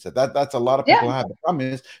scarcity mindset. That's a lot of people Yeah, have. The problem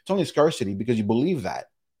is it's only scarcity because you believe that,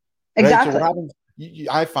 right? So what exactly. happens?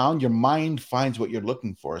 I found your mind finds what you're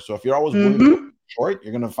looking for. So if you're always worried about Hmm. short,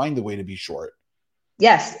 you're going to find a way to be short.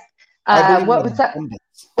 Yes. I believe What was in that?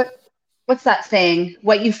 abundance. What's that saying?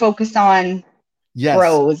 What you focus on Yes.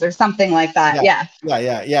 grows, or something like that. Yeah.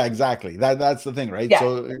 Yeah. Yeah. Exactly. That's the thing, right? Yeah.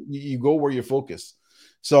 So you go where you focus.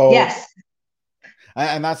 So, Yes.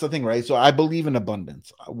 and that's the thing, right? So I believe in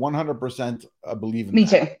abundance. 100% I believe in Me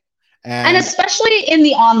that. too. And And especially in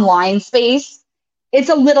the online space, it's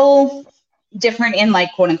a little different in,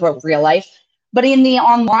 like, quote unquote real life. But in the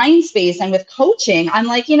online space and with coaching, I'm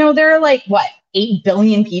like, there are like, what, 8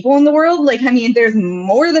 billion people in the world? Like, I mean, there's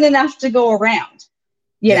more than enough to go around,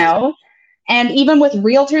 you yes, know? And even with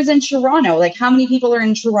realtors in Toronto, like, how many people are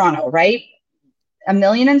in Toronto, right? A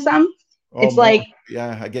million and some? oh, It's more. like,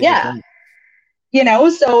 Yeah, I get your yeah,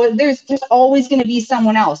 point. so there's always going to be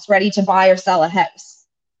someone else ready to buy or sell a house.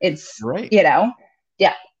 It's, You're right.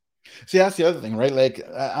 yeah. See, that's the other thing, right? Like,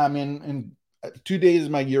 I mean, in 2 days is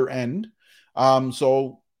my year end.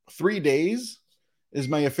 So 3 days is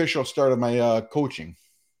my official start of my coaching.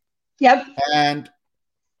 Yep. And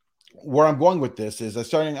where I'm going with this is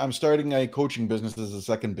I'm starting a coaching business as a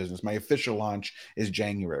second business. My official launch is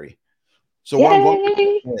January. So where I'm going with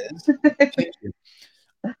Yay. this is, thank you.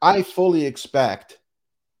 I fully expect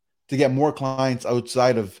to get more clients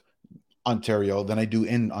outside of Ontario than I do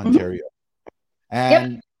in Mhm. Ontario. Yep.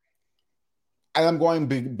 And I'm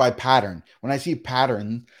going by pattern. When I see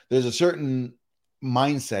pattern, there's a certain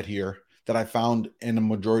mindset here that I found in a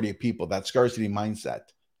majority of people, that scarcity mindset.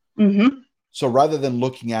 Hmm. So rather than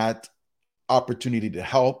looking at opportunity to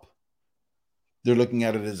help, they're looking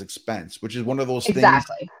at it as expense, which is one of those things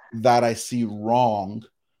Exactly. that I see wrong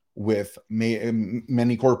with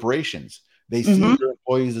many corporations. They see Hmm. their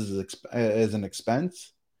employees as an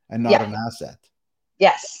expense and not Yeah. an asset.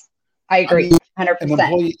 Yes. I I agree. mean, an 100%.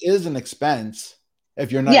 employee is an expense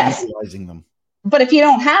if you're not Yes. utilizing them. But if you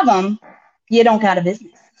don't have them, you don't got a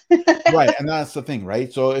business. Right. And that's the thing,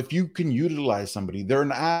 right? So if you can utilize somebody, they're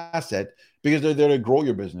an asset because they're there to grow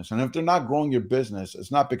your business. And if they're not growing your business,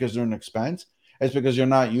 it's not because they're an expense, it's because you're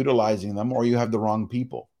not utilizing them or you have the wrong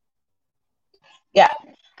people. Yeah.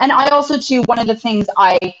 And I also, too, one of the things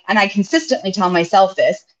I consistently tell myself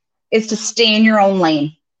this, is to stay in your own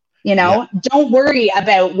lane. Yeah. Don't worry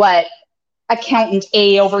about what accountant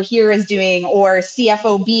A over here is doing or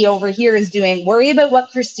CFO B over here is doing. Worry about what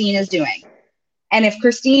Christine is doing. And if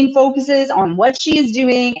Christine focuses on what she is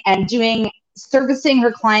doing and servicing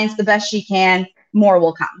her clients the best she can, more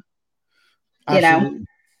will come, you know? Absolutely.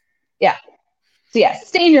 Yeah. So, yeah,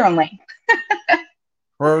 stay in your own lane.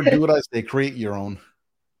 Or do what I say, create your own.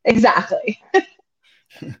 Exactly.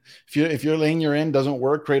 If your lane you're in doesn't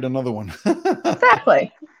work, create another one.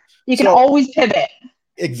 Exactly. You can So always pivot.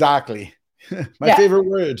 exactly. My Yeah. favorite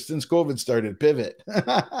word since COVID started, pivot.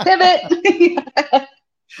 Pivot.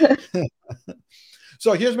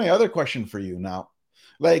 So here's my other question for you now.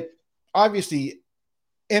 Like, obviously,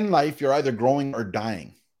 in life, you're either growing or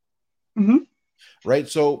dying, Hmm. right?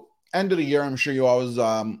 So, end of the year, I'm sure you always,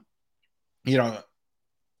 you know,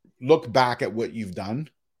 look back at what you've done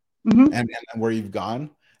Hmm. and where you've gone,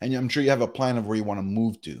 and I'm sure you have a plan of where you want to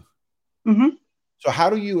move to. Hmm. So, how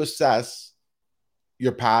do you assess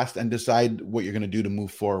your past and decide what you're going to do to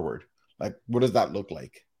move forward? Like, what does that look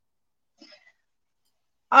like?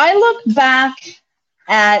 I look back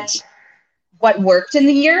at what worked in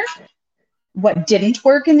the year, what didn't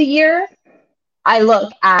work in the year. I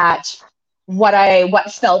look at what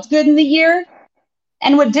felt good in the year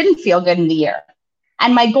and what didn't feel good in the year.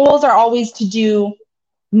 And my goals are always to do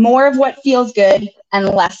more of what feels good and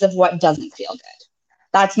less of what doesn't feel good.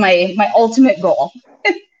 That's my ultimate goal.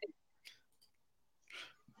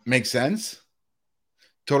 Makes sense.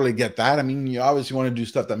 Totally get that. I mean, you obviously want to do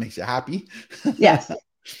stuff that makes you happy. Yes.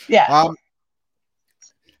 Yeah. um,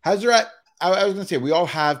 How's your? I was gonna say we all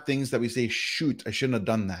have things that we say, shoot, I shouldn't have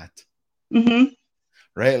done that, Hmm.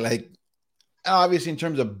 right? Like obviously in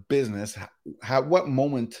terms of business, what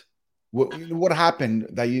moment, what happened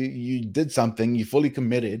that you did something, you fully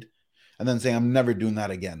committed, and then saying I'm never doing that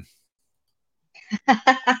again.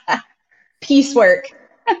 Piecework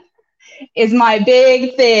is my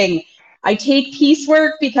big thing. I take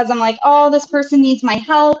piecework because I'm like, oh, this person needs my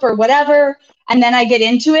help or whatever. And then I get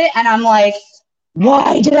into it and I'm like,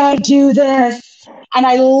 why did I do this? And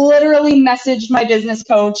I literally messaged my business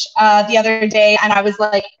coach the other day and I was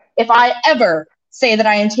like, if I ever say that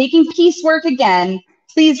I am taking piecework again,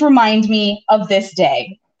 please remind me of this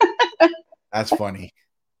day. That's funny.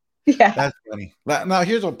 Yeah. That's funny. Now,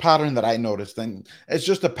 here's a pattern that I noticed, and it's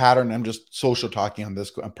just a pattern. I'm just social talking on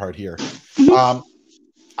this part here. Mhm. Um,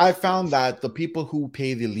 I found that the people who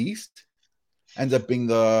pay the least ends up being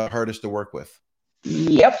the hardest to work with.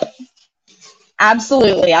 Yep.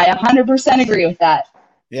 Absolutely. I 100% agree with that.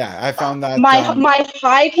 Yeah, I found that. My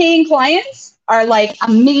high paying clients are like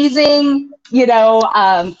amazing,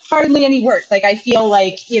 hardly any work. Like I feel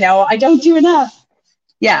like, I don't do enough.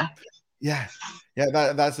 Yeah. Yeah,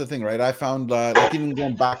 yeah, that's the thing, right? I found like even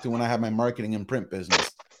going back to when I had my marketing and print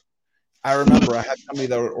business, I remember I had somebody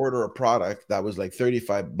that would order a product that was like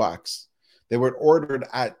 $35. They were ordered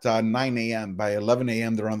at 9 a.m. By 11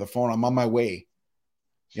 a.m. They're on the phone. I'm on my way.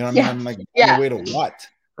 You know what I mean? Yeah. I'm like, on my Yeah. way to what?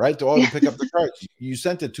 Right? To pick up the cards. You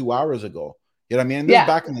sent it 2 hours ago. You know what I mean? And this is Yeah.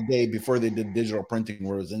 back in the day before they did digital printing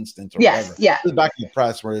where it was instant or Yes. whatever. Yeah. This is back in the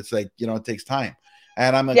press where it's like, it takes time.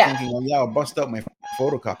 And I'm like Yeah. thinking, well, yeah, I'll bust out my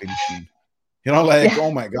photocopy machine. Like, Yeah.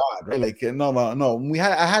 oh my God, right? Like, no.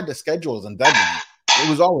 I had the schedules and deadlines. It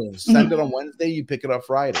was always send it on Wednesday, you pick it up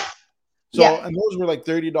Friday. So, Yeah. and those were like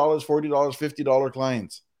 $30, $40, $50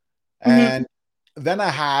 clients. Mm-hmm. And then I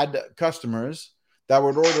had customers that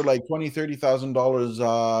would order like $20,000, $30,000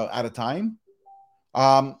 at a time.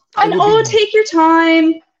 Take your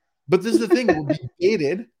time. But this is the thing, it would be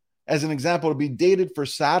dated, as an example, it would be dated for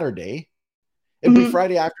Saturday. It'd be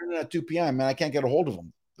Friday afternoon at 2 p.m. and I can't get a hold of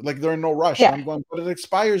them. Like they're in no rush. Yeah. And I'm going, but it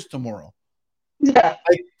expires tomorrow. Yeah.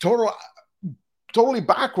 Like totally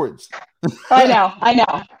backwards. I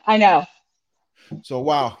know. So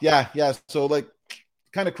wow. Yeah. So like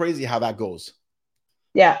kind of crazy how that goes.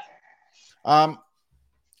 Yeah.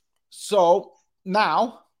 So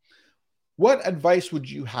now, what advice would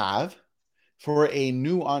you have for a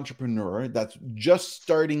new entrepreneur that's just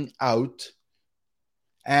starting out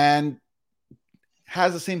and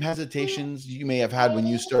has the same hesitations you may have had when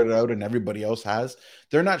you started out and everybody else has?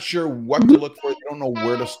 They're not sure what to look for. They don't know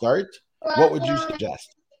where to start. What would you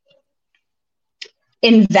suggest?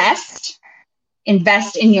 Invest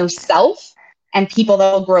in yourself and people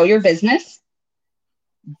that will grow your business.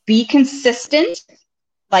 Be consistent,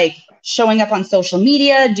 like showing up on social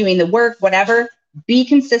media, doing the work, whatever. Be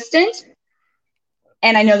consistent.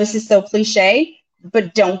 And I know this is so cliche,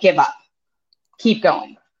 but don't give up. Keep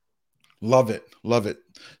going. Love it.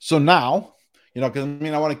 So now, because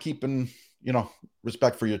I want to keep in,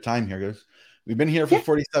 respect for your time here, guys. We've been here for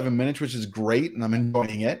 47 minutes, which is great, and I'm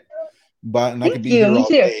enjoying it. And I could be here all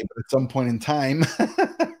day, but at some point in time.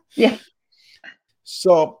 Yeah.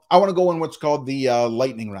 So I want to go in what's called the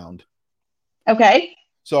lightning round. Okay.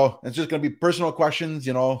 So it's just going to be personal questions,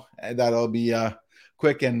 and that'll be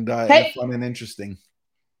quick and fun and interesting.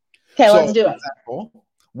 Okay, so, let's do it. Example,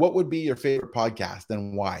 what would be your favorite podcast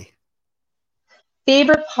and why?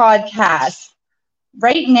 Favorite podcast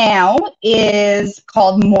right now is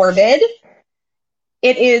called Morbid.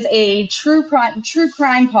 It is a true crime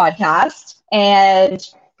podcast, and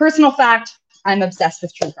personal fact, I'm obsessed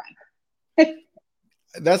with true crime.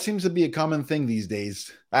 That seems to be a common thing these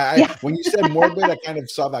days. When you said morbid, I kind of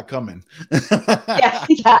saw that coming.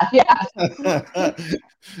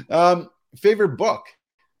 Yeah. Favorite book?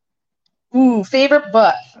 Ooh, favorite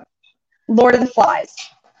book, Lord of the Flies.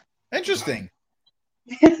 Interesting.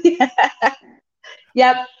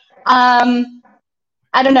 Yep.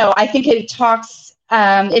 I don't know. I think it talks.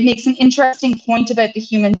 It makes an interesting point about the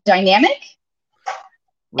human dynamic.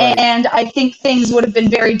 Right. And I think things would have been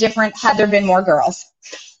very different had there been more girls.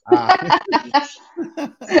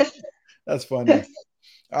 That's funny.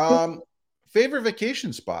 Favorite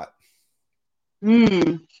vacation spot?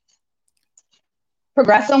 Progreso,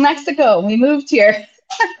 Mexico. We moved here.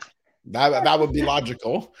 That would be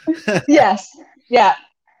logical. Yes. Yeah.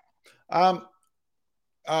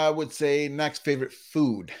 I would say next, favorite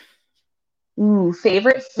food. Ooh,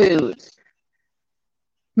 favorite food.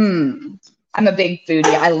 I'm a big foodie.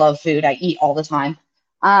 I love food. I eat all the time.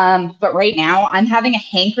 But right now I'm having a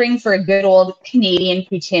hankering for a good old Canadian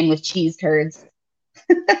poutine with cheese curds.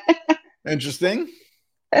 Interesting.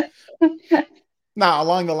 Now,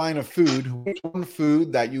 along the line of food, which one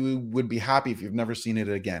food that you would be happy if you've never seen it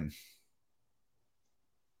again?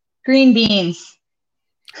 Green beans.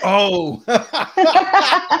 Oh,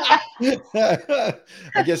 I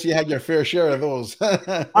guess you had your fair share of those.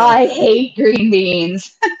 I hate green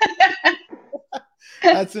beans.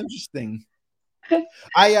 That's interesting.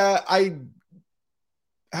 I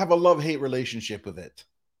have a love-hate relationship with it.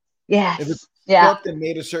 Yes. If it's cooked and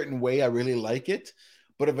made a certain way, I really like it.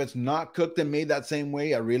 But if it's not cooked and made that same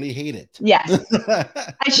way, I really hate it. Yes.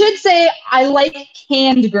 I should say I like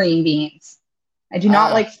canned green beans. I do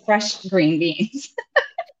not like fresh green beans.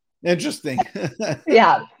 Interesting.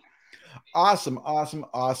 Yeah. Awesome, awesome,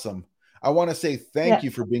 awesome. I want to say thank Yeah.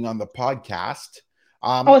 you for being on the podcast.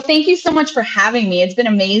 Oh, thank you so much for having me. It's been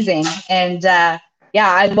amazing. And yeah,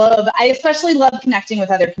 I especially love connecting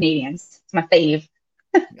with other Canadians. It's my fave.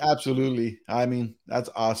 Absolutely. I mean, that's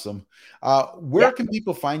awesome. Where Yeah. can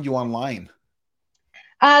people find you online?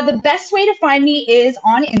 The best way to find me is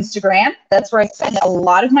on Instagram. That's where I spend a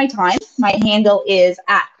lot of my time. My handle is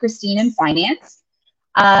at Christine in Finance.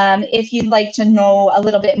 If you'd like to know a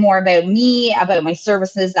little bit more about me, about my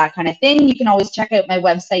services, that kind of thing, you can always check out my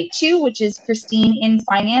website too, which is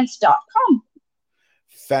christineinfinance.com.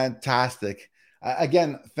 Fantastic.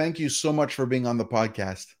 Again, thank you so much for being on the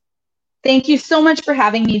podcast. Thank you so much for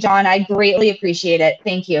having me, John. I greatly appreciate it.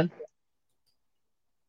 Thank you.